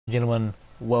Gentlemen,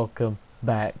 welcome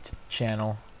back to the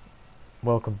channel.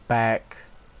 Welcome back.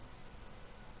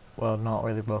 Well, not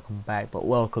really welcome back, but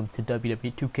welcome to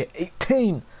Wwe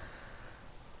 2K18.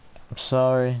 I'm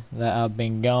sorry that I've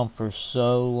been gone for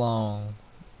so long,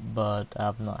 but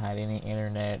I've not had any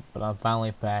internet. But I'm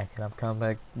finally back, and I'm coming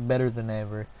back better than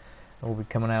ever. And we'll be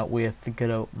coming out with the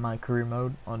good old Mycareer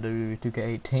mode on Wwe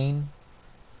 2K18.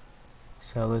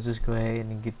 So let's just go ahead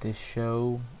and get this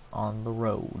show on the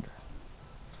road.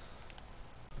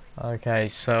 Okay,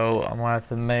 so I'm gonna have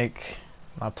to make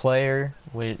my player,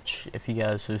 which if you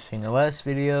guys have seen the last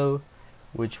video,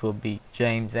 which will be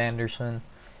James Anderson.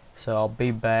 So I'll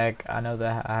be back. I know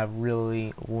that I have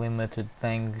really limited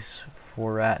things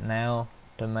for right now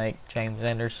to make James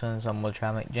Anderson, so I'm gonna try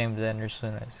to make James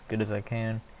Anderson as good as I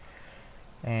can,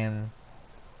 and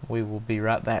we will be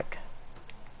right back.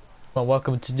 Well,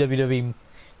 welcome to Wwe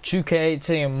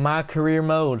 2K18 Mycareer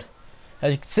mode.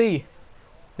 As you can see,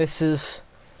 this is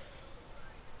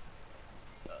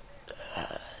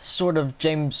sort of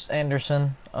James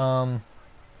Anderson. Yeah,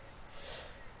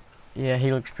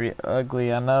 he looks pretty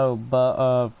ugly, I know,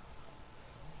 but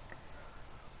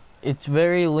it's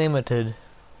very limited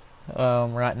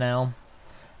right now.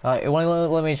 It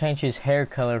won't let me change his hair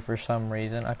color for some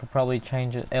reason. I could probably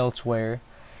change it elsewhere,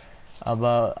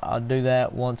 but I'll do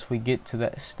that once we get to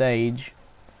that stage.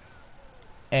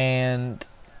 And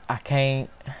I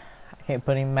can't put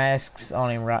any masks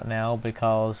on him right now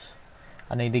because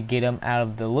I need to get him out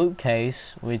of the loot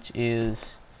case, which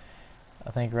is,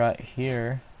 I think, right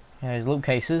here. Yeah, his loot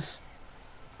cases.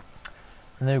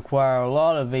 And they require a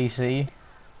lot of VC.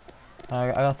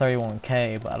 I got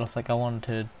 31k, but I don't think I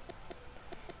wanted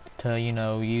to you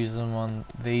know, use them on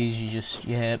these just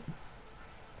yet.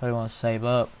 Probably want to save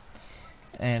up.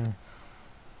 And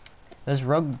this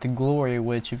Road to Glory,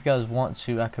 which if you guys want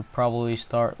to, I could probably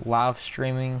start live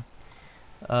streaming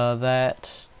that.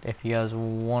 If you guys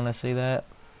want to see that,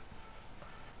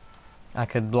 I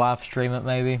could live stream it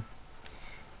maybe,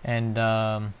 and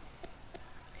well,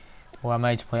 I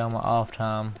may just play on my off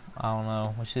time. I don't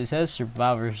know. Which it says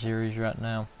Survivor Series right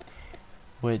now,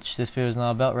 which this video is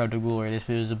not about Road to Glory. This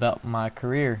video is about my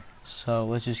career. So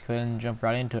let's just go ahead and jump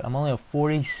right into it. I'm only a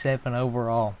 47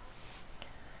 overall.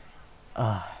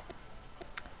 But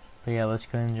yeah, let's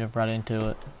go ahead and jump right into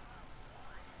it.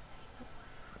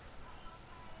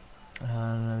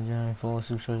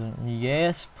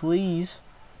 Yes, please.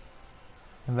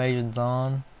 Invasion's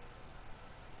on.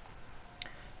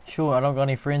 Sure, I don't got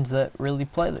any friends that really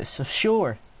play this, so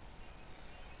sure.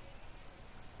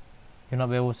 You'll not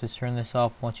be able to turn this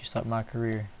off once you start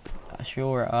Mycareer.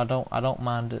 Sure, I don't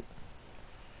mind it.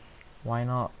 Why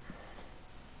not?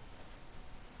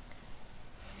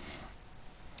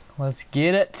 Let's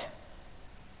get it.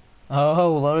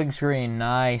 Oh, loading screen,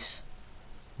 nice.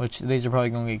 Which these are probably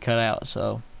gonna get cut out,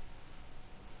 so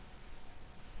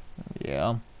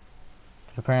yeah.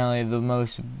 Apparently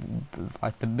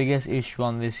the biggest issue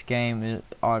on this game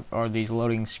are these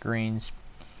loading screens.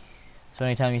 So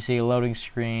anytime you see a loading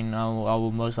screen, I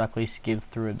will most likely skip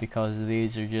through it because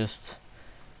these are just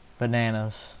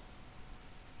bananas.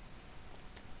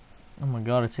 Oh my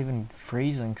god, it's even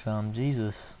freezing some,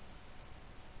 Jesus.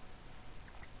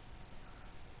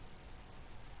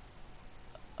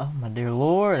 Oh my dear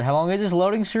lord, how long is this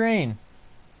loading screen?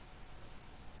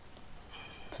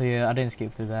 So yeah, I didn't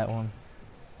skip through that one.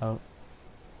 Oh.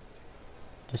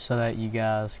 Just so that you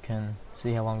guys can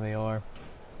see how long they are.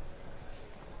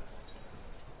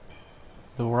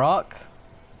 The Rock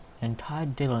and Ty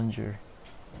Dillinger.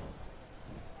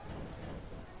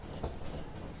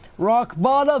 Rock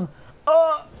bottom!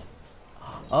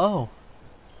 Oh!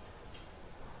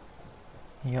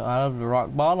 You got out of the rock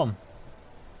bottom.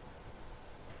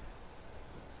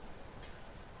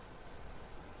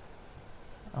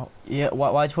 Oh, yeah,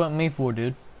 why'd you want me for,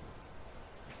 dude?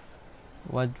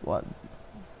 What?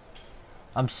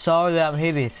 I'm sorry that I'm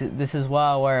hideous. This is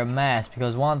why I wear a mask,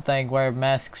 because one thing, wearing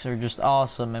masks are just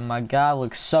awesome, and my guy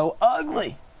looks so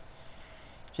ugly.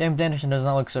 James Anderson does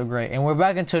not look so great. And we're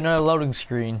back into another loading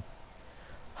screen.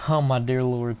 Oh my dear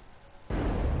lord.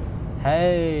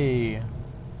 Hey.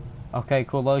 Okay,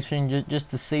 cool loading screen just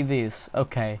to see this.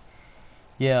 Okay.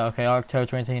 Yeah, okay, October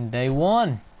 2018, day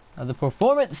 1 of the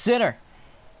Performance Center.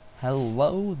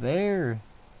 Hello there.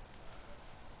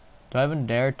 Do I even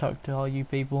dare talk to all you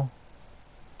people?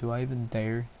 Do I even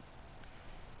dare?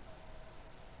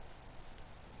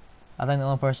 I think the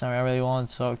only person I really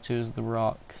want to talk to is The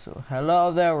Rock. So,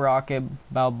 hello there, Rocket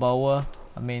Balboa.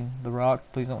 I mean, The Rock,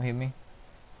 please don't hit me.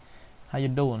 How you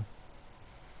doing?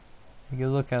 You good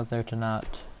look out there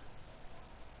tonight.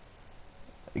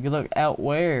 You good look out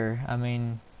where? I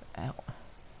mean,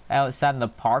 outside in the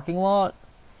parking lot.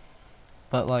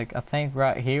 But like, I think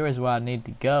right here is where I need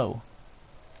to go.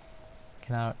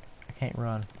 Can I can't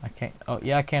run. I can't. Oh,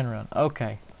 yeah, I can run.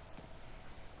 Okay.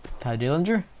 Ty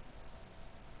Dillinger?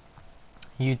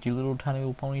 You with your little tiny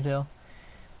little ponytail?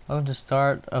 Welcome to the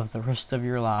start of the rest of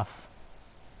your life.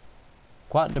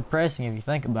 Quite depressing if you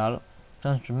think about it.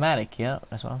 Sounds dramatic, yeah,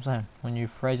 that's what I'm saying. When you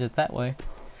phrase it that way.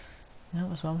 Yeah,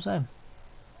 that's what I'm saying.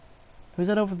 Who's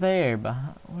that over there?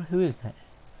 Who is that?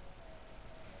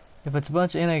 If it's a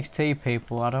bunch of NXT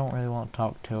people, I don't really want to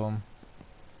talk to them.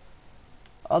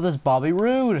 Oh, there's Bobby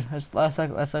Roode. That's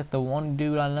like the one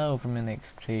dude I know from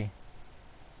NXT.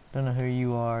 Don't know who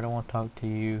you are. I don't want to talk to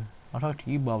you. I'll talk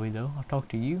to you, Bobby, though. I'll talk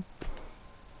to you.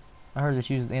 I heard that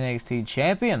you was the NXT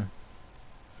champion.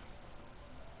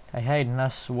 Hey,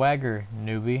 nice swagger,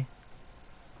 newbie.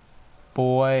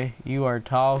 Boy, you are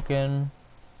talking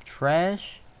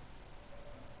trash.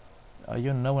 Oh,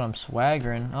 you'll know when I'm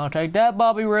swaggering. Oh, take that,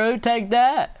 Bobby Roode. Take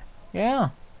that. Yeah.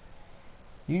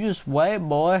 You just wait,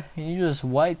 boy. You just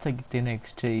wait to get to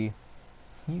NXT.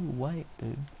 You wait,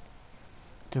 dude.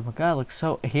 Dude, my guy looks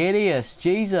so hideous.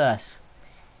 Jesus.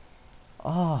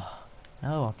 Oh,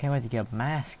 no. I can't wait to get a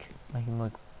mask. Make him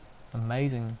look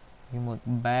amazing. Make him look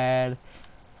bad.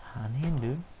 I'm in,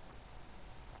 dude.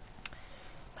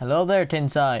 Hello there,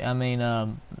 Tensai. I mean,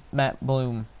 Matt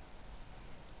Bloom.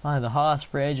 The hottest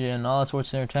fridge and all sorts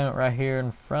of entertainment right here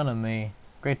in front of me.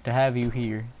 Great to have you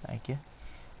here. Thank you.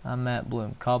 I'm Matt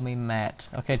Bloom. Call me Matt.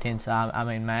 Okay, Tensai. I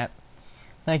mean Matt.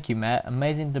 Thank you, Matt.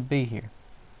 Amazing to be here.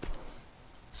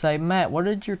 Say, Matt, where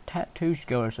did your tattoos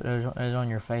go as on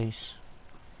your face?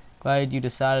 Glad you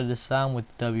decided to sign with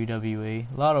WWE.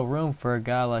 A lot of room for a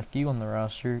guy like you on the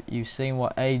roster. You've seen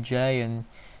what AJ and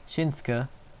Shinsuke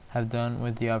have done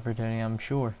with the opportunity, I'm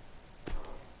sure.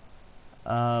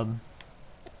 Yeah,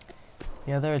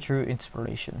 they're a true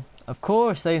inspiration. Of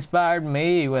course, they inspired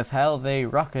me with how they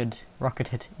rocketed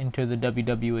into the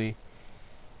WWE.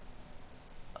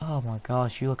 Oh my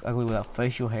gosh, you look ugly without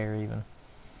facial hair even.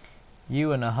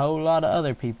 You and a whole lot of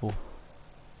other people.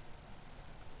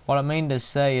 What I mean to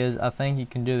say is, I think you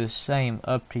can do the same.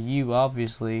 Up to you,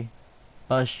 obviously.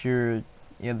 Bust your,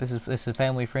 yeah, this is a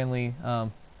family-friendly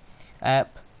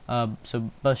app.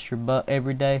 So bust your butt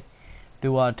every day.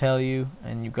 Do what I tell you,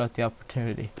 and you got the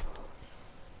opportunity.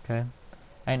 Okay,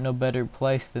 ain't no better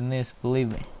place than this,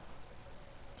 believe me.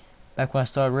 Back when I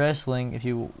started wrestling, if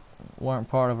you weren't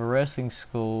part of a wrestling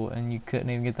school and you couldn't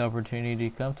even get the opportunity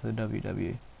to come to the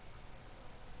WWE.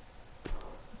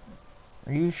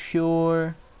 Are you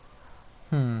sure?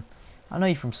 I know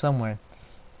you from somewhere.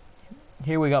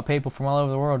 Here we got people from all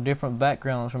over the world, different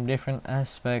backgrounds from different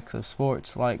aspects of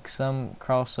sports, like some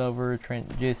crossover,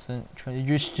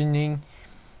 transitioning,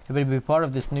 to be part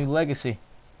of this new legacy.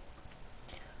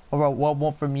 What I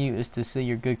want from you is to see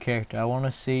your good character. I want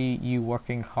to see you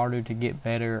working harder to get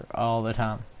better all the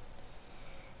time.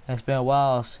 It's been a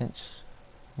while since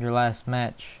your last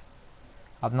match.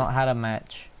 I've not had a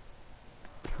match.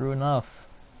 True enough.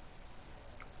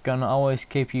 Gonna always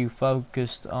keep you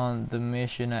focused on the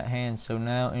mission at hand. So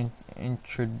now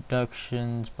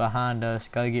introductions behind us.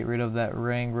 Gotta get rid of that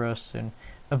ring rust and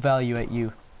evaluate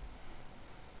you.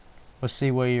 We'll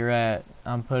see where you're at.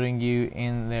 I'm putting you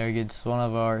in there against one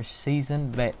of our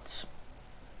seasoned vets.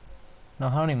 No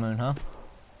honeymoon, huh?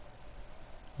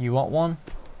 You want one?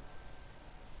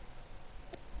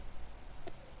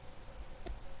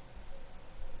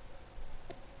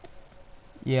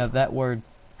 Yeah, that word.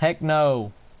 Heck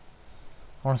no.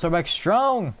 I want to start back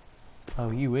strong. Oh,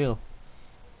 you will.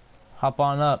 Hop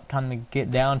on up. Time to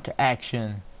get down to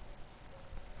action.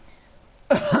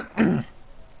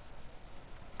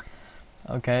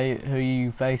 Okay, who are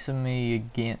you facing me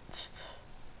against?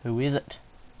 Who is it?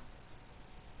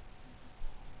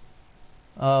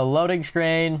 Loading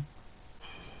screen.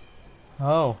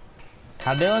 Oh,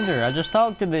 Ty Dillinger. I just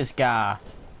talked to this guy.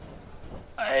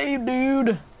 Hey,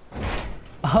 dude.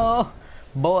 Oh,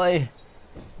 boy.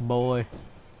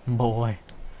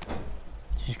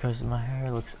 Just because my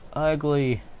hair looks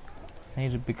ugly. I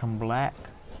need to become black.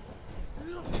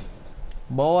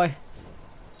 Boy.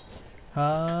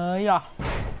 Yeah.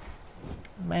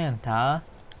 Man, Ty.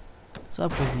 What's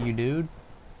up with you, dude?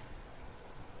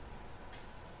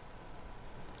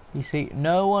 You see,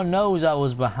 no one knows I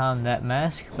was behind that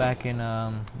mask back in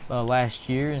last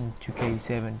year in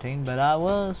 2K18, but I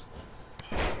was.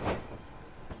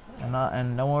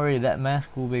 And don't worry, that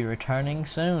mask will be returning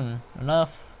soon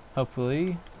enough,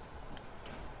 hopefully.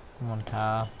 Come on,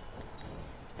 Ty.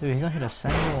 Dude, he's not hit a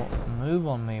single move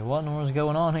on me. What in the world is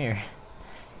going on here?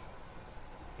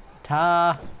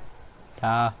 Ty.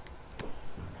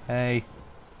 Hey.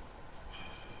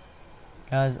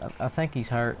 Guys, I think he's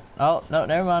hurt. Oh, no,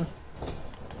 never mind.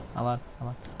 I lied.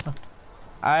 Oh.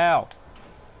 Ow!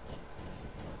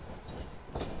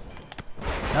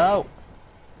 No!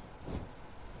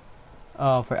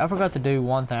 Oh, I forgot to do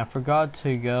one thing. I forgot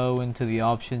to go into the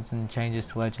options and change this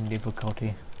to legend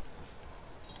difficulty.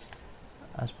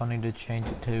 That's what I need to change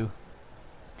it to.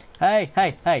 Hey!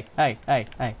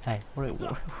 What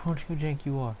do you think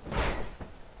you are?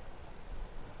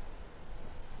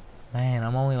 Man,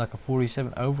 I'm only like a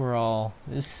 47 overall.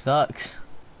 This sucks.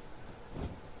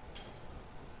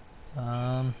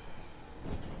 Oh.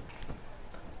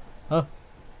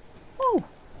 Woo!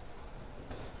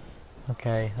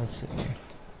 Okay, let's see here.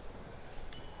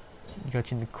 Got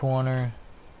you in the corner.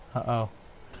 Uh-oh.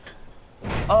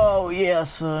 Oh, yeah,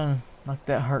 son. Like,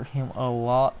 that hurt him a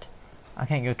lot. I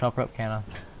can't go top rope, can I?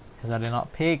 Because I did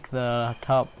not pick the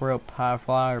top rope high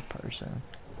flyer person.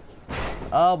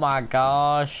 Oh my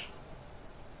gosh.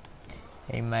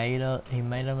 He made a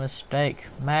mistake.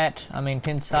 Matt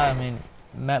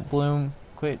Bloom,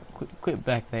 quit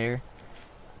back there.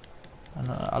 I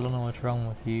don't know what's wrong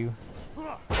with you.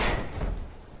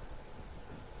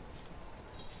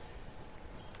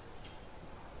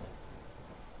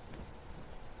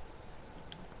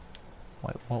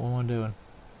 Wait, what am I doing?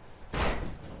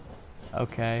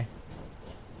 Okay.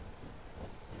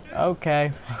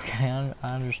 Okay, I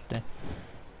understand.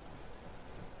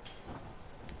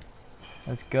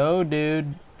 Let's go,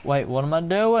 dude. Wait, what am I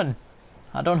doing?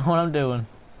 I don't know what I'm doing.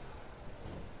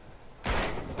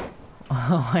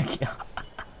 Oh my god.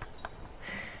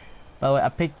 By the way, I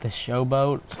picked the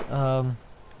showboat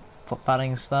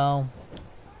fighting style.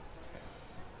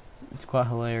 It's quite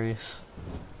hilarious.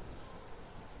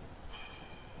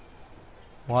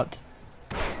 What?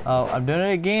 Oh, I'm doing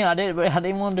it again. I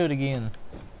didn't want to do it again.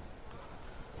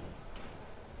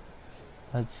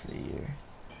 Let's see here.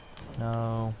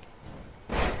 No.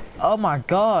 Oh my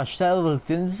gosh, that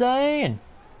looked insane.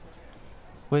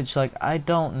 Which, like, I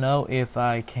don't know if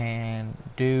I can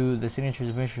do the signature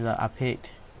adventures that I picked.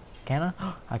 Can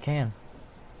I? I can.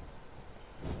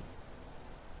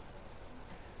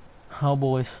 Oh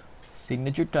boys,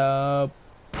 signature top.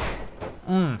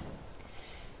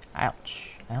 Ouch.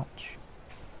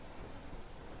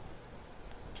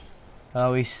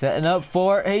 Oh, he's setting up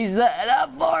for it. He's setting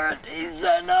up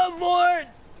for it.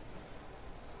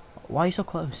 Why are you so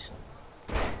close?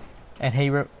 And he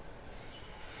reversed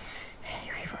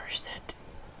it.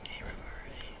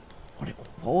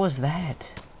 What was that?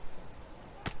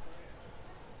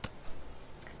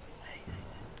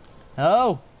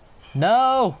 No!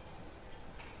 No!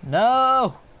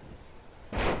 No!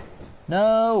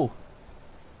 No!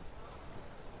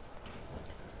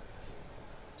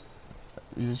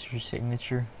 Is this your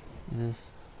signature? Is this...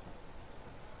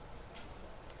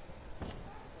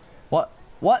 What?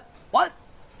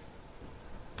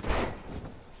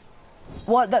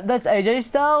 That's AJ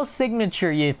Styles'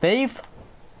 signature, you thief!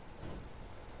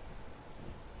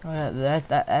 Oh,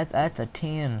 that's a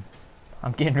 10.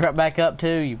 I'm getting right back up too,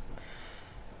 you...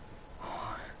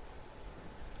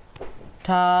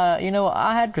 Ty, you know,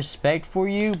 I had respect for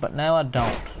you, but now I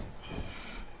don't.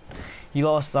 You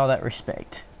lost all that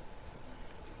respect.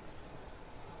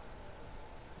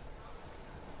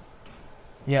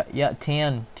 Yeah,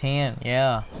 10,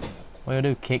 yeah. What do you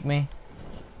do, kick me?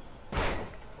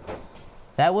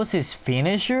 That was his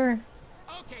finisher?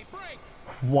 Okay, break.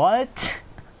 What?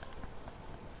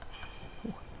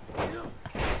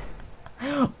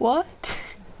 What?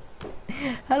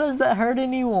 How does that hurt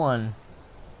anyone?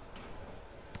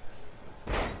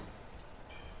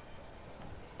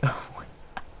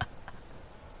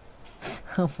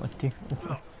 Oh my dear.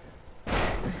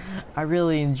 I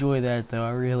really enjoy that though.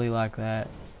 I really like that.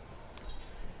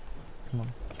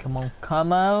 Come on.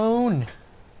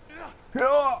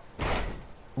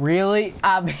 Really?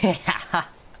 I mean,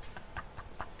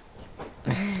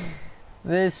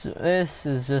 this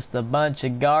is just a bunch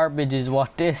of garbage is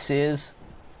what this is.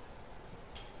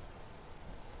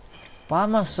 Why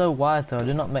am I so white though? I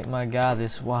did not make my guy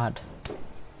this white.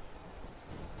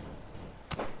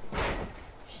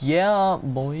 Yeah,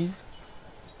 boys.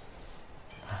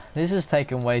 This is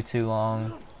taking way too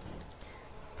long.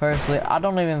 Personally, I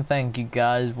don't even think you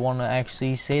guys want to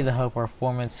actually see the whole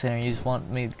performance center. You just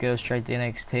want me to go straight to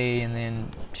NXT and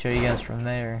then show you guys from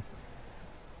there.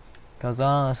 Cause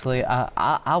honestly,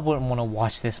 I wouldn't want to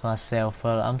watch this myself.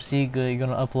 But I'm secretly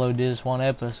gonna upload this one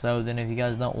episode, and if you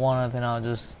guys don't want it, then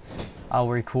I'll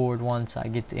record once I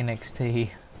get to NXT.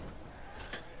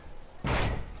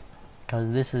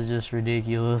 Cause this is just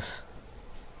ridiculous.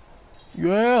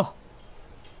 Yeah.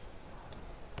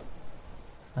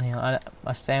 You know,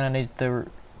 my stamina needs to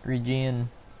regen.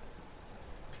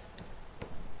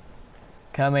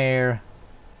 Come here.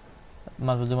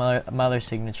 Might as well do my other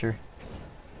signature.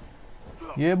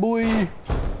 Yeah, boy.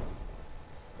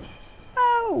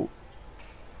 Ow.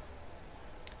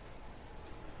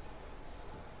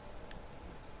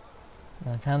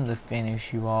 Now time to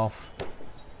finish you off.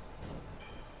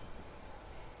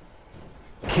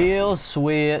 Kill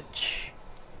switch.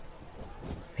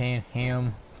 Pin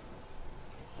him.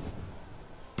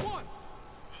 1,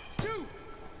 2,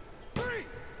 3.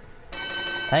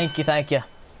 Thank you, thank you.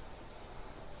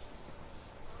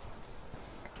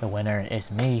 The winner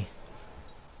is me.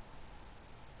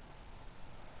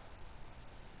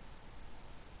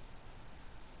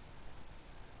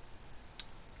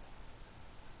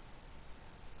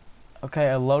 Okay,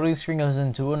 a loading screen goes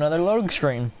into another loading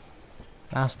screen.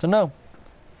 Nice to know.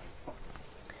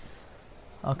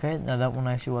 Okay, now that one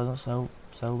actually wasn't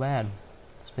so bad.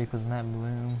 Speak with Matt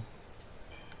Bloom.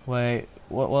 Wait,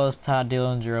 what was Ty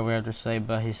Dillinger over there to say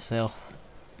about himself?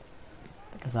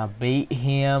 Because I beat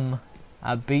him.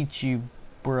 I beat you,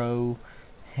 bro.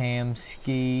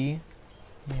 Hamski.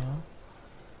 Yeah.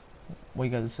 What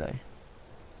you got to say?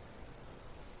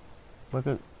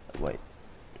 Wait.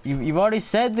 You've already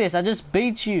said this. I just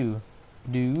beat you,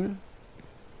 dude.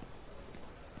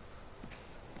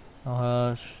 Oh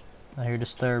hush. I hear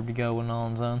Disturbed going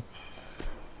on, son.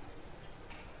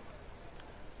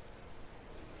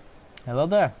 Hello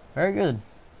there. Very good.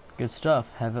 Good stuff.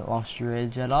 Haven't lost your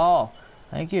edge at all.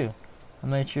 Thank you. I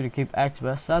made sure to keep active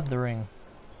outside the ring.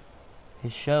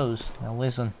 It shows. Now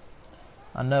listen.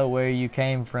 I know where you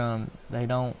came from. They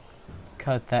don't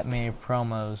cut that many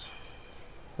promos.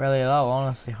 Rarely at all,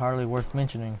 honestly, hardly worth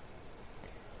mentioning.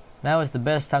 Now is the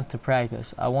best time to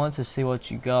practice. I want to see what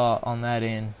you got on that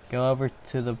end. Go over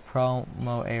to the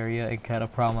promo area and cut a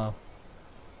promo.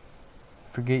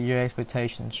 Forget your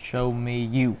expectations. Show me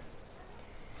you.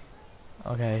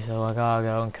 Okay, so I gotta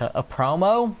go and cut a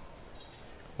promo?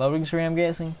 Loading screen, I'm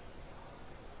guessing?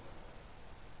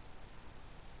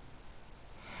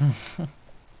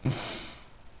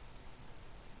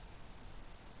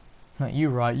 You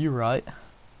right.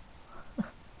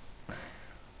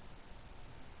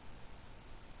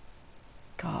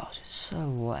 Gosh, it's so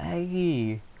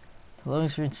laggy. The loading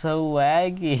screen's so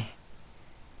laggy.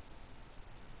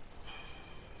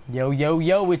 Yo,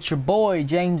 it's your boy,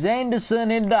 James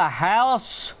Anderson in the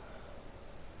house.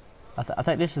 I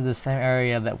think this is the same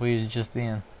area that we was just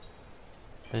in.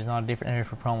 There's not a different area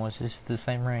for promos, this is the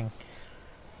same ring.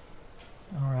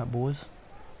 Alright, boys.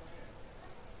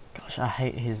 Gosh, I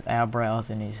hate his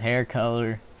eyebrows and his hair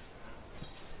color.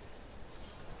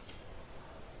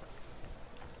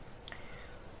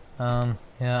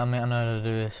 Yeah, I mean, I know how to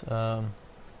do this.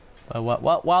 But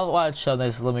while I show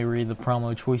this, let me read the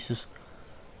promo choices.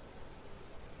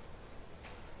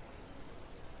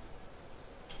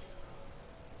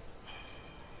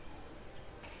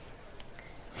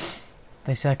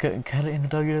 They say I couldn't cut it in the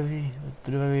WWE.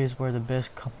 The WWE is where the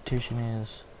best competition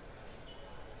is.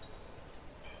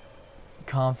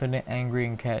 Confident, angry,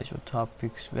 and casual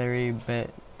topics. Very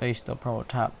based on promo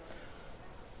type.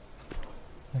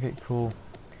 Okay, cool.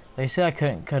 They say I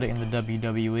couldn't cut it in the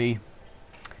WWE.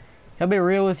 I'll be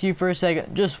real with you for a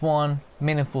second. Just one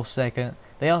meaningful second.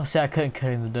 They all say I couldn't cut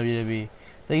it in the WWE.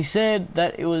 They said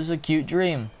that it was a cute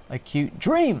dream. A cute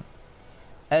dream!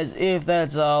 As if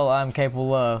that's all I'm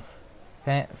capable of.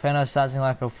 Fantasizing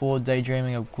like a fool,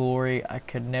 daydreaming of glory I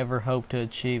could never hope to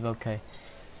achieve. Okay.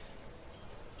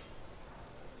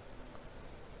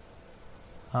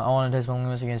 I want to test my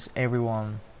limits against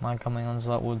everyone. My coming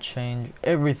onslaught will change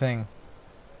everything.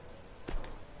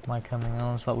 My coming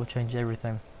onslaught will change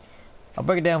everything. I'll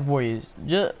break it down for you.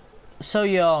 Just so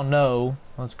y'all know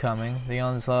what's coming. The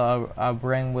onslaught I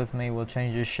bring with me will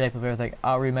change the shape of everything.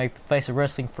 I'll remake the face of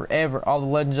wrestling forever. All the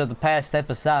legends of the past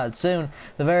step aside. Soon,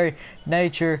 the very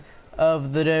nature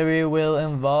of the WWE will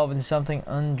evolve into something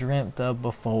undreamt of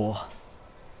before.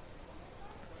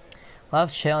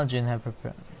 Life's challenges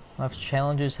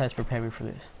has prepared me for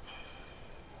this.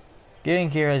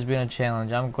 Getting here has been a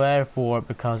challenge. I'm glad for it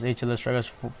because each of the struggles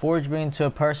forged me into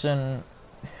a person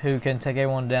who can take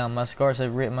everyone down. My scars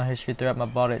have written my history throughout my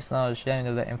body. It's not ashamed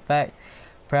of that. In fact,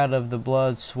 proud of the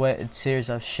blood, sweat, and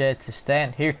tears I've shed to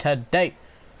stand here today.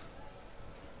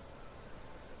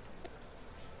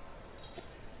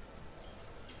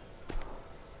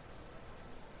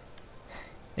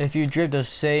 If you dreamt of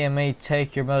seeing me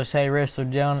take your most hated wrestler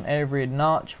down every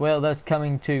notch, well, that's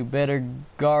coming too. Better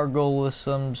gargle with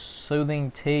some soothing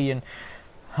tea and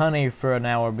honey for an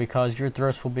hour, because your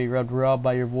thirst will be rubbed raw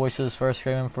by your voices first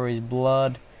screaming for his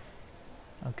blood.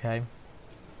 Okay.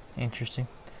 Interesting.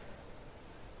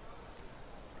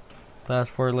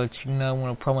 Last word lets you know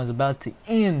when a promo is about to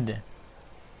end.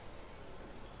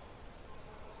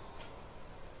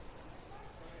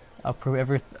 I'll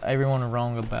prove everyone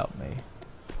wrong about me.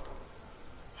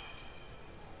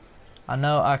 I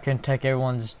know I can take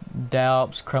everyone's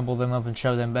doubts, crumble them up and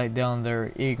shove them back down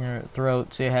their ignorant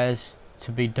throats. It has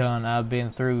to be done. I've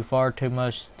been through far too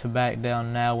much to back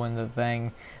down now when the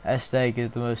thing at stake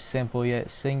is the most simple yet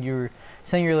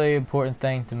singularly important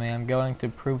thing to me. I'm going to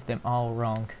prove them all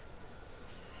wrong.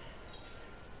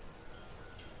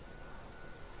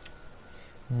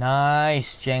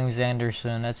 Nice, James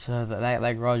Anderson. That's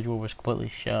that garage door was completely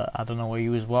shut. I don't know where he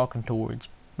was walking towards,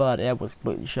 but it was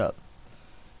completely shut.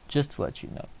 Just to let you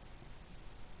know.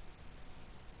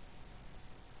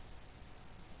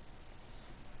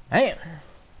 Man,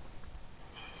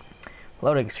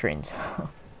 loading screens.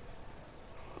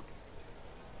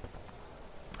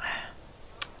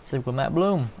 Simple Matt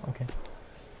Bloom. Okay.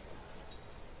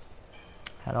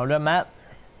 Hello there, Matt.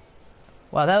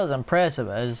 Wow, that was impressive.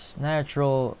 As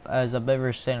natural as I've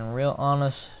ever seen. Real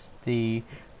honesty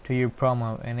to your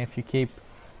promo. And if you keep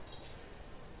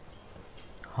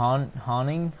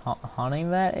haunting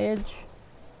that edge,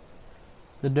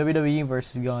 the WWE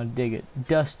Universe is gonna dig it.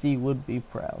 Dusty would be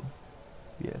proud.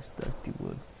 Yes, Dusty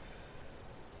would.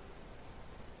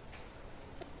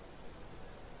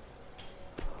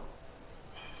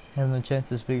 Having the chance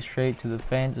to speak straight to the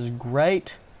fans is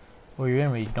great. Well, your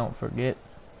enemy, don't forget.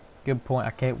 Good point.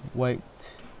 I can't wait.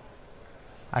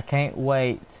 I can't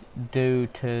wait due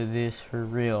to this for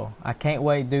real. I can't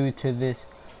wait due to this.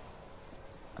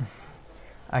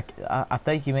 I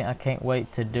think you meant I can't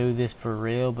wait to do this for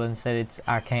real, but instead it's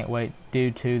I can't wait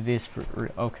due to this for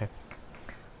real. Okay.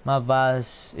 My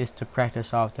advice is to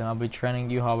practice often. I'll be training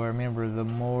you hard, but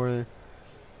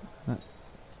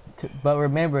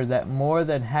remember that more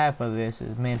than half of this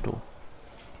is mental.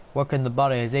 Working the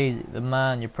body is easy. The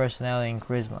mind, your personality, and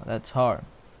charisma, that's hard.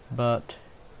 But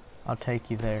I'll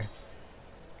take you there.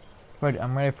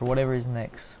 I'm ready for whatever is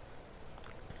next.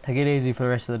 Take it easy for the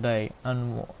rest of the day.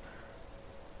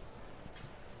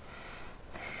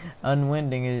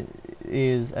 Unwinding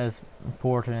is as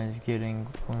important as getting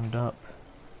warmed up.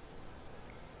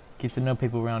 Get to know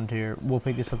people around here. We'll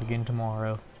pick this up again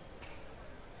tomorrow.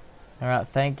 Alright,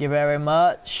 thank you very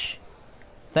much.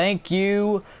 Thank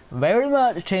you very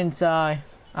much, Tensai.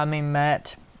 I mean,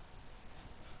 Matt.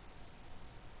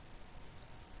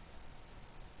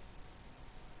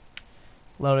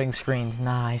 Loading screens,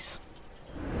 nice.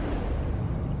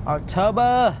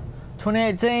 October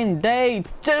 2018, day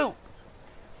 2.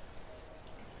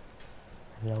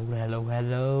 Hello, hello,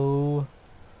 hello.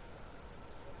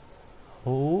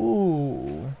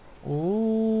 Ooh,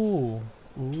 ooh,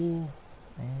 ooh,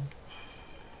 man.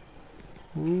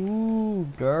 Ooh,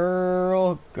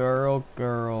 girl.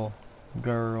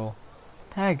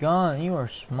 Tag on, you are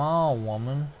small,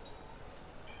 woman.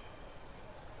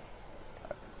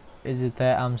 Is it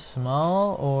that I'm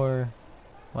small, or...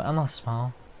 Well, I'm not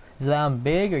small. Is it that I'm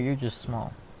big, or you're just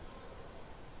small?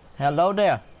 Hello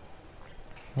there.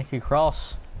 Nikki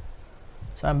Cross.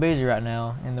 So I'm busy right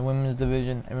now. In the women's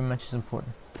division, every match is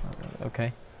important.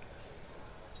 Okay.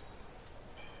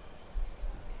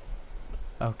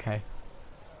 Okay.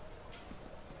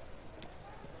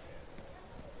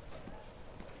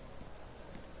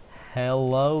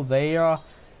 Hello there,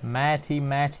 Matty,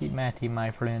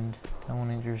 my friend.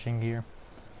 Someone interesting here.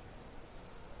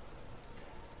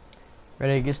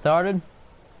 Ready to get started?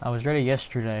 I was ready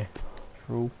yesterday.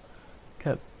 True.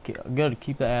 Good,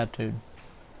 keep the attitude.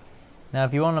 Now,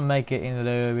 if you want to make it in the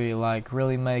WWE, like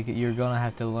really make it, you're gonna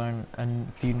have to learn a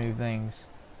few new things.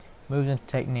 Moves and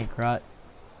technique, right?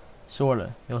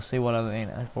 Sorta. You'll see what I mean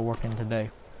as we're working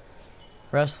today.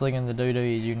 Wrestling in the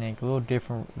WWE is unique, a little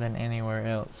different than anywhere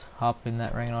else. Hop in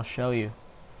that ring and I'll show you.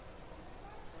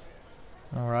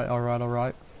 Alright.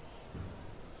 Alright.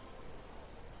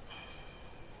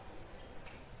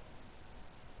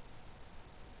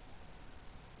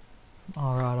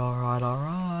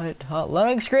 Hot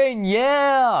loading screen,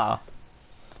 yeah!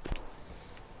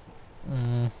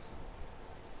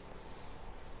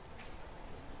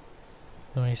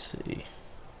 Let me see.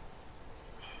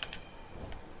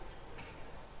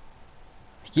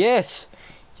 Yes!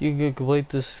 You can complete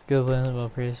this skill plan by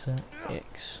pressing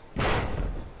X.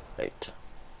 Right.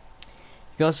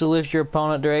 You can also lift your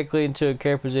opponent directly into a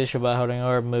care position by holding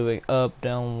R, moving up,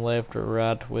 down, left, or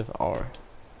right with R.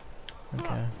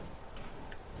 Okay.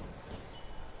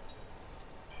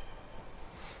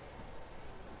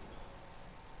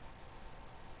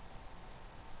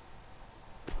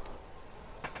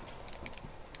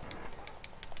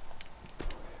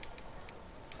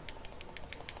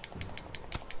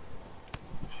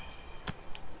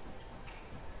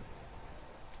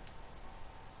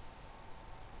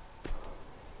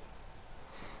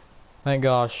 Thank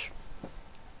gosh.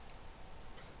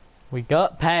 We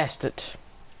got past it.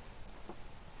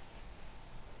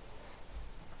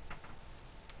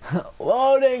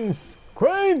 Loading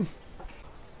screen.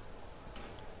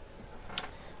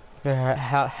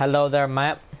 Hello there,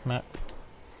 map.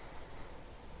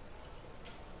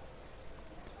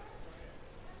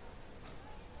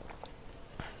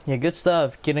 Yeah, good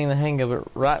stuff. Getting the hang of it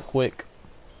right quick.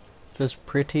 Just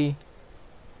pretty.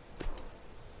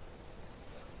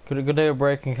 Go take a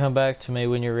break and come back to me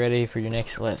when you're ready for your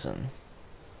next lesson.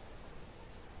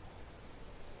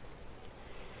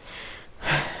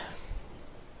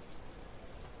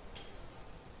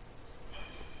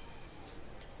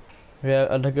 Yeah,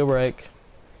 I took a break.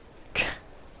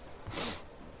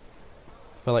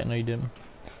 Feel like no you didn't.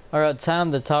 Alright,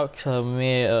 time to talk to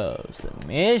me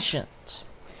submissions.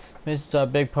 Missions are a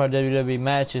big part of WWE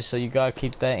matches, so you gotta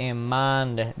keep that in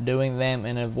mind. Doing them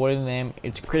and avoiding them,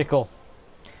 it's critical.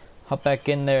 Hop back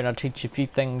in there and I'll teach you a few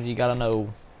things you gotta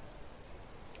know.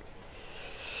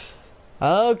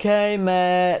 Okay,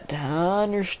 Matt, I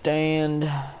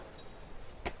understand.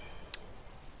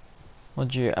 Well,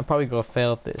 I'm probably gonna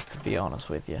fail at this, to be honest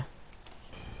with you.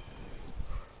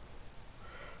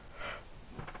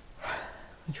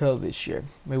 Control this year.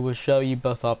 We will show you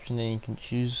both options and you can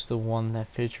choose the one that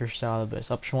fits your style the best.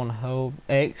 Option 1, hold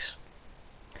X.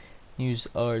 Use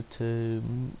R to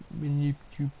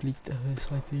manipulate the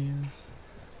host like this.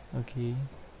 Okay.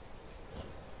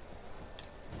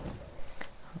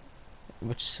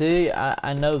 Which, see,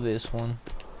 I know this one.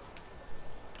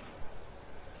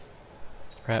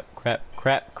 Crap,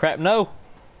 no!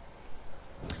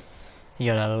 He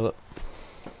got out of it.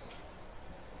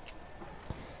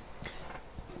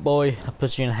 Boy, I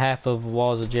put you in half of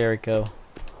Walls of Jericho.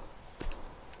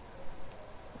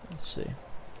 Let's see.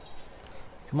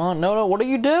 Come on, no, what are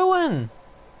you doing?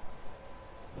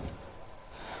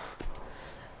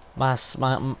 My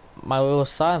little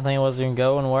side thing wasn't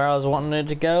going where I was wanting it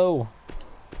to go.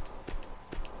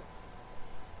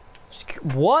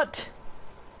 What?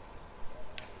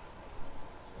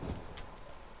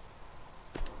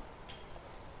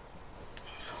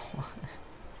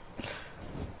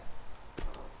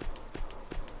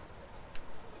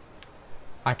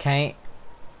 I can't.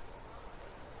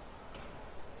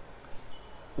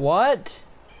 What?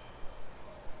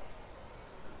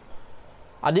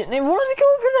 I didn't even want to go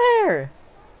over there.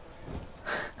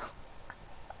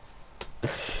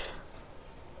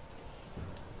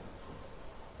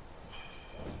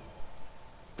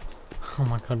 Oh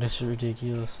my god, this is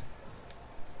ridiculous.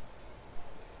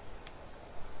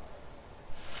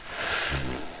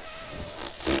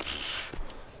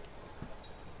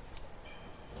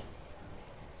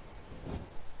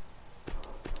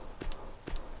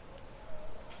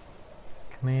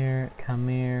 Come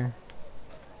here.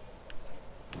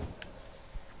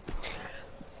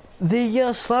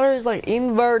 The slider is like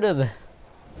inverted.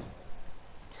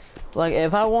 Like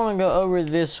if I want to go over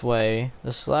this way,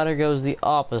 the slider goes the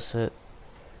opposite.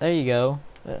 There you go.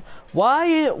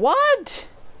 Why? What?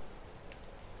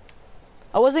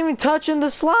 I wasn't even touching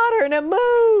the slider and it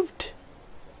moved.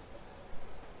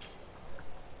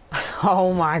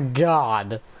 Oh my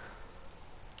god.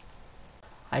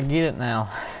 I get it now.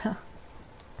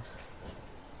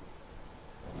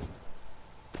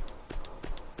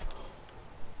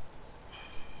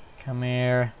 Come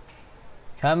here.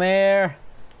 Come here.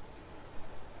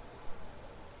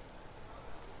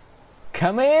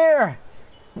 Come here.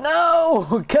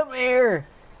 No, come here.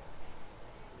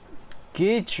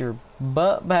 Get your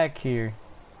butt back here.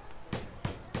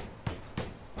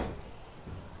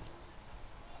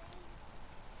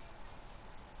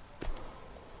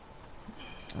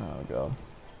 Oh god.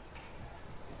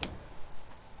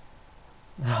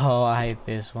 Oh, I hate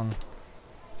this one.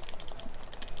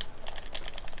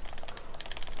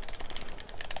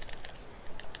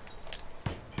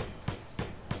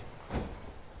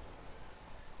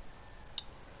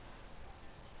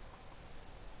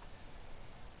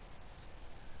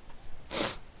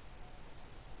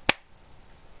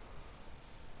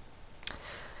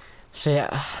 See,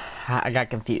 I got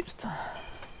confused.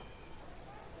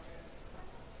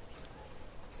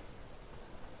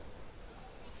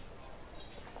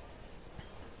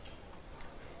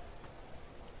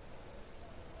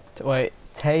 Wait,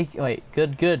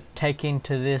 good. Taking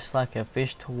to this like a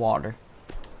fish to water.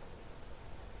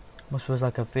 This was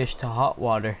like a fish to hot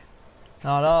water.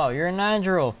 Not at all, you're a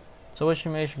natural. So which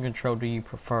motion control do you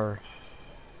prefer?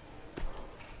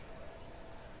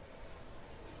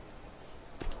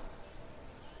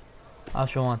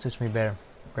 Option 1 suits me better.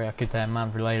 Great, I'll keep that in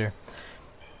mind for later.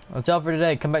 That's all for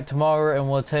today. Come back tomorrow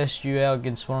and we'll test you out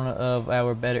against one of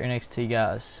our better NXT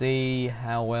guys. See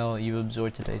how well you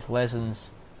absorb today's lessons.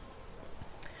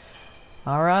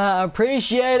 Alright, I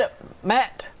appreciate it,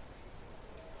 Matt.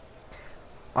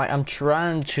 I'm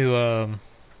trying to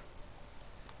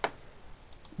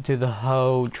do the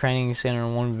whole training center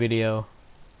in one video.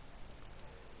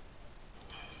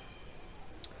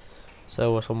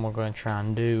 So that's what we're going to try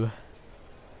and do.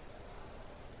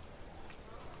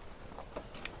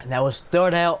 And that will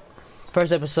start out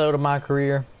first episode of my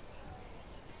career.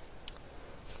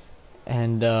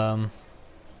 And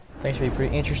thanks for being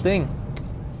pretty interesting.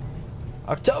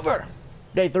 October,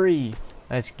 day 3.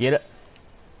 Let's get it.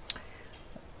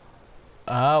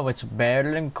 Oh, it's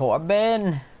better than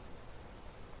Corbin.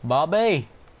 Bobby,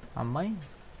 I mean.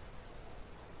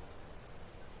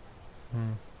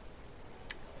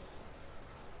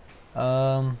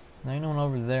 There ain't no one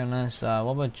over there on that side.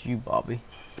 What about you, Bobby?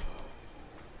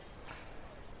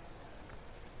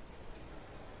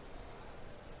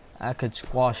 I could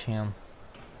squash him.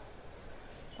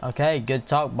 Okay, good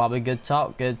talk, Bobby. Good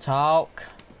talk. Good talk.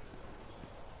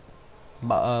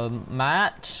 But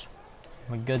Matt,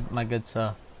 my good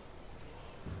sir.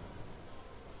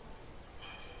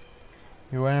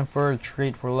 You're in for a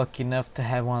treat. We're lucky enough to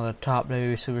have one of the top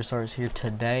WWE superstars here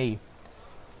today.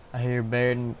 I hear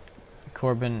Baron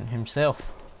Corbin himself.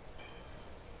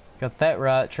 Got that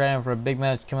right. Training for a big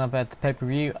match coming up at the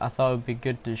pay-per-view. I thought it would be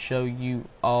good to show you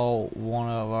all one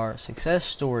of our success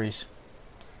stories.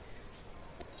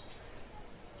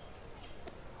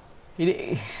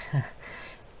 I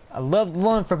love to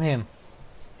learn from him.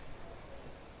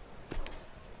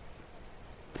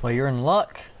 Well, you're in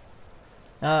luck.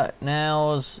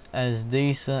 Now's as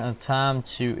decent a time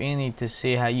to any to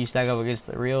see how you stack up against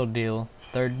the real deal.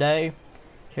 Third day,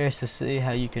 curious to see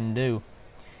how you can do.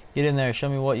 Get in there, show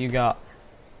me what you got.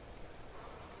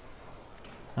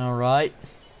 Alright.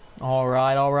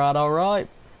 Alright, alright, alright.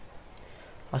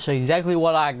 I'll show you exactly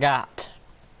what I got.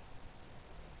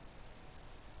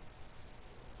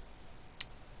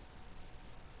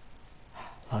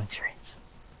 Long screens.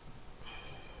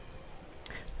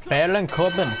 Better than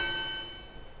Corbin.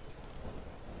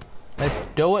 Let's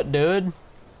do it, dude.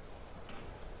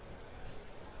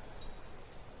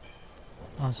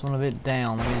 I just want a bit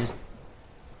down. Let me just.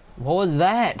 What was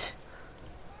that?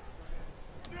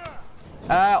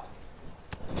 Ow!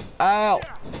 Ow!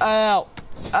 Ow!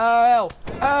 Ow!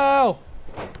 Ow!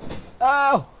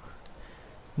 Ow!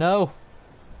 No.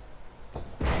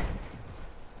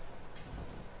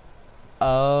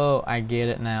 Oh, I get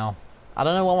it now. I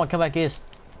don't know what my comeback is.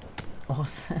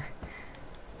 What's that?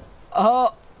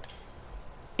 Oh!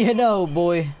 You know,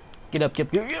 boy. Get up,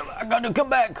 get up. I gotta come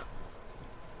back.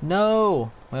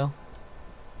 No. Well.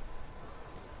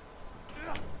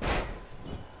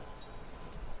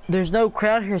 There's no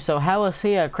crowd here, so how is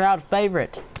he a crowd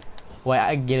favorite? Wait,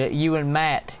 I get it. You and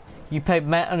Matt. You paid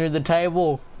Matt under the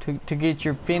table to get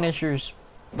your finishers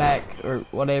back or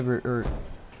whatever. Or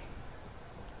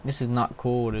this is not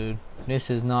cool, dude. This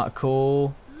is not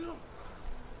cool.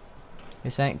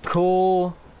 This ain't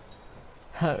cool.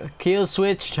 Kill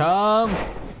switch, Tom.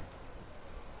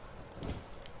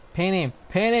 Pin him,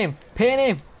 pin him, pin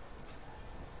him.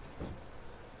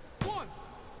 1,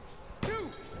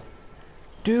 2.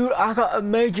 Dude, I got a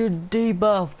major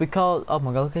debuff because oh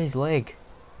my god, look at his leg.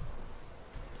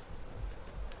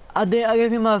 I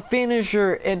gave him my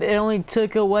finisher and it only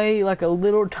took away like a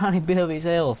little tiny bit of his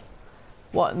health.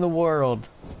 What in the world?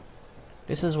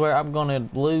 This is where I'm gonna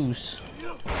lose.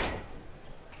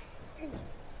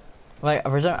 Like,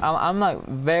 for some, I'm like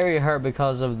very hurt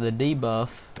because of the debuff,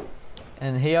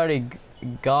 and he already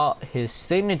got his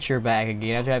signature back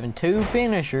again after having 2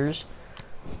 finishers.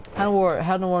 How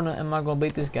in the world am I gonna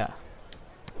beat this guy?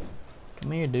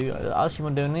 Come here, dude. I just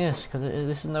want doing this because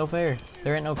this is no fair.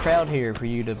 There ain't no crowd here for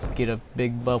you to get a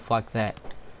big buff like that.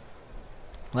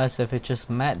 Unless if it's just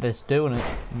Matt that's doing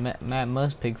it. Matt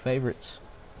must pick favorites.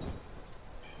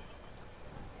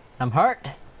 I'm hurt.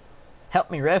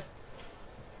 Help me, ref.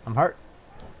 I'm hurt.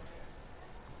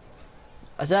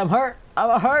 I said I'm hurt.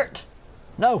 I'm hurt.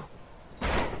 No.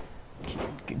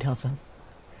 Get down, son.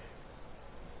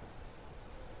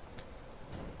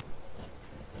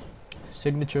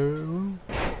 Signature.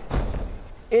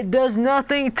 It does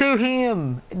nothing to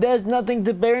him. It does nothing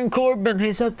to Baron Corbin.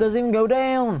 His health doesn't even go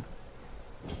down.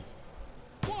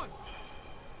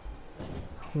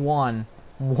 1.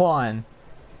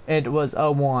 It was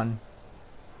a 1.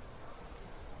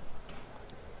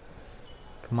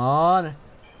 Come on.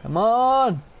 Come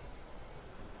on.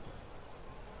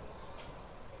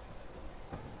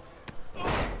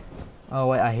 Oh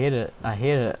wait, I hit it. I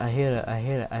hit it. I hit it. I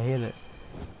hit it. I hit it.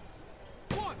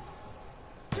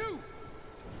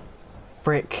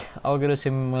 Frick. I'll go to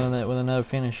him with another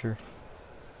finisher.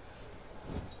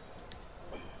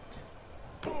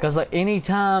 Cause like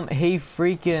anytime he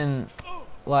freaking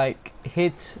like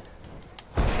hits,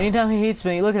 anytime he hits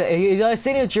me, look at it, he's got a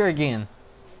signature again.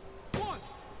 1,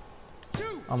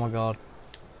 2. Oh my god.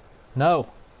 No.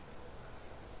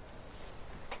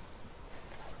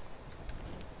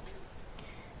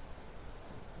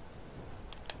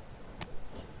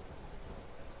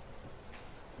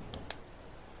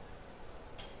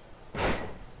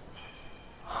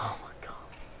 Oh my god.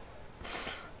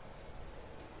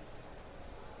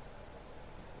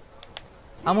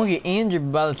 I'm gonna get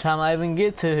injured by the time I even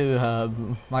get to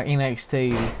my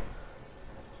NXT.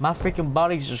 My freaking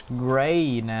body's just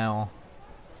gray now.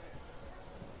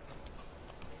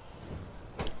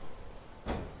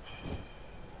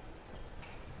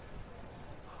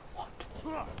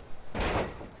 What?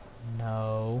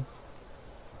 No.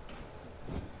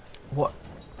 What?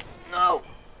 No.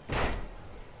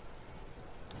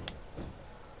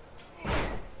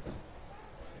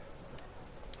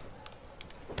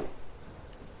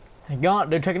 Hang on,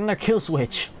 they're taking their kill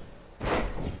switch.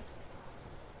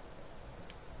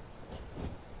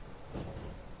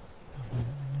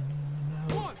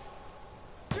 1,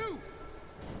 2.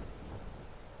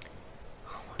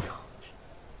 Oh my gosh.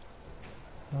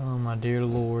 Oh my dear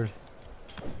Lord.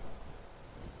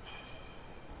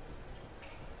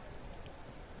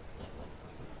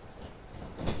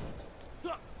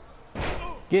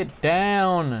 Get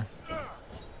down.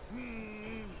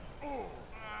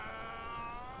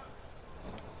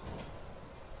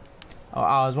 Oh,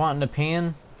 I was wanting to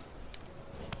pin.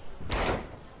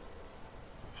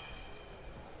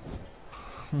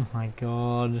 Oh my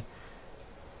god.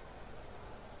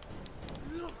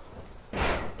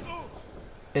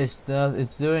 It's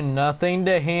doing nothing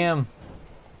to him.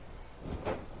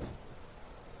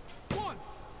 1.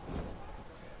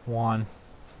 One.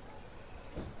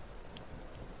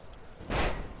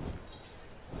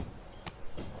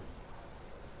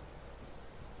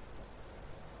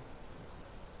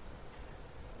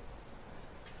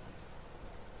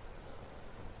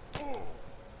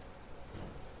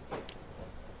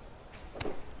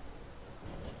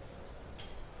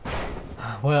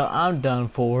 Well, I'm done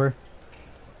for.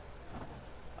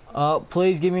 Oh,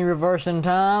 please give me reversing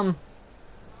time.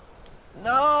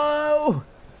 No!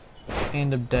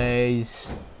 End of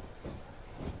days.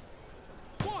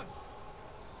 1,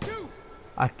 2,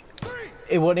 I, 3.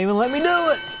 it wouldn't even let me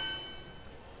do it!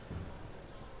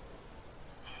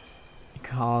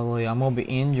 Golly, I'm gonna be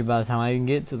injured by the time I even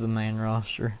get to the main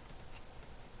roster.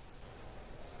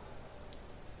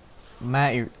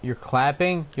 Matt, you're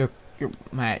clapping?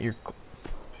 Matt, you're...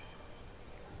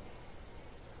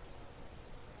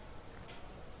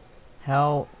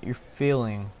 How you're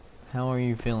feeling? How are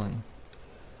you feeling?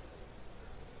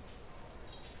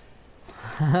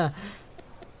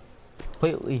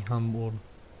 Completely humbled.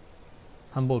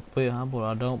 Completely humbled.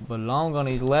 I don't belong on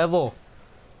his level.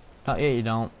 Not yet, you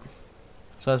don't.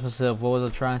 So ask myself, what was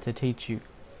I trying to teach you?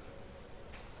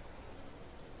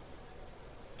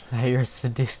 Hey, you're a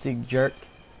sadistic jerk.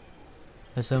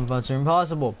 There's some fights are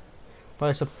impossible.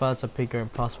 Probably some fights I think are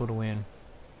impossible to win.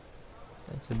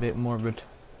 It's a bit morbid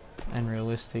and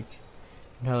realistic.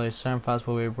 Entirely, certain fights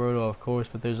will be brutal, of course,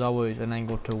 but there's always an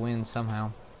angle to win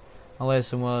somehow. My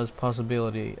lesson was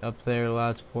possibility. Up there,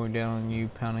 lights pouring down on you,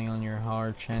 pounding on your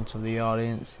hard chance of the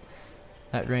audience.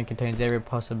 That ring contains every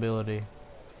possibility.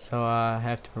 So I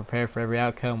have to prepare for every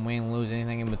outcome, win, lose,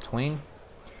 anything in between.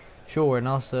 Sure, and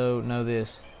also know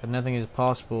this, that nothing is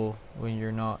possible when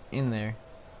you're not in there.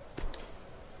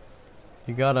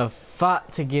 You gotta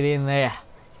fight to get in there.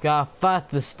 You gotta fight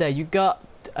to stay. You got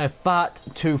a fight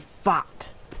to fight.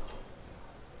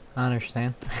 I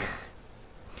understand.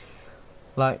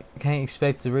 Like, can't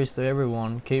expect to reach to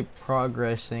everyone. Keep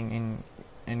progressing,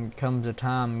 and comes a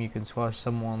time you can squash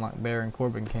someone like Baron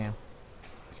Corbin can.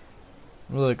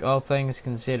 Look, all things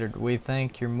considered, we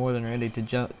think you're more than ready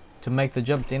to make the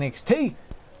jump to NXT.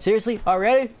 Seriously,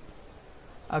 already?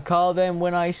 I call them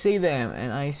when I see them,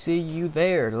 and I see you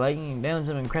there, laying down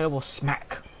some incredible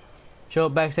smack. Show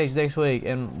up backstage next week,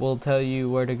 and we'll tell you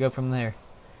where to go from there.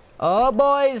 Oh,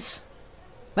 boys!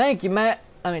 Thank you, Matt.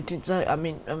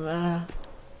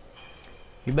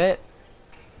 You bet.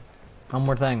 One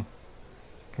more thing.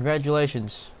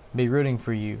 Congratulations. Be rooting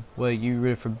for you. Well, you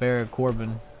rooted for Baron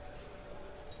Corbin.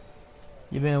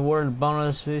 You've been awarded a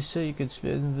bonus visa. You can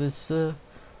spend this to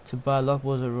buy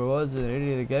Luckables and rewards in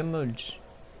any of the game modes.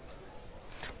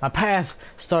 My path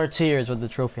starts here is what the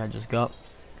trophy I just got.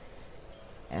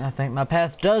 And I think my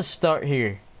path does start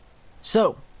here.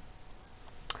 So,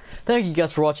 thank you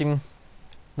guys for watching.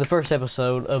 the first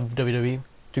episode of Wwe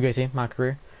 2K18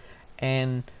 Mycareer,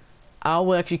 and I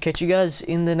will actually catch you guys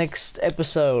in the next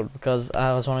episode, because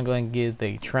I just want to go and get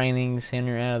the training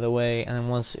center out of the way, and then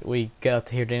once we got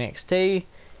here to NXT,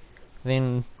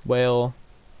 then, well,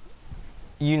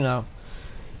 you know,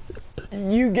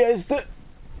 you guessed it.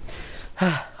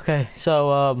 Okay,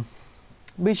 so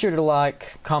be sure to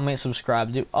like, comment,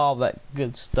 subscribe, do all that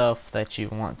good stuff that you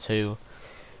want to.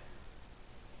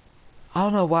 I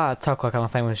don't know why I talk like I'm a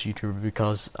famous YouTuber,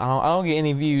 because I don't get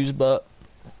any views, but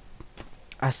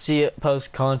I see it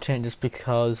post content just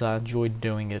because I enjoy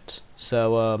doing it.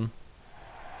 So, oh,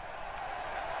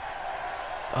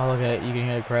 look at it, you can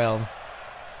hear the crowd.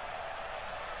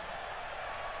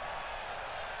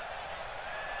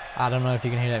 I don't know if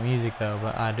you can hear that music though,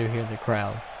 but I do hear the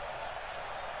crowd.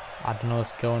 I don't know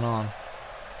what's going on.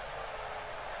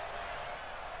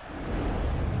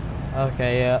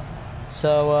 Okay, yeah.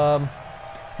 So,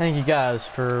 thank you guys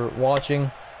for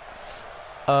watching.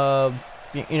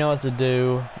 You know what to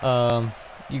do.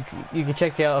 You can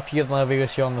check out a few of my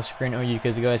videos here on the screen, or you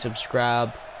can go and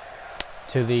subscribe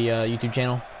to the YouTube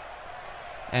channel.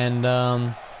 And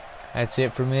that's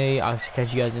it for me. I'll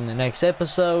catch you guys in the next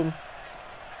episode.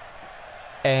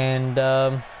 And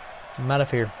I'm out of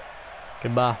here.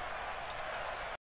 Goodbye.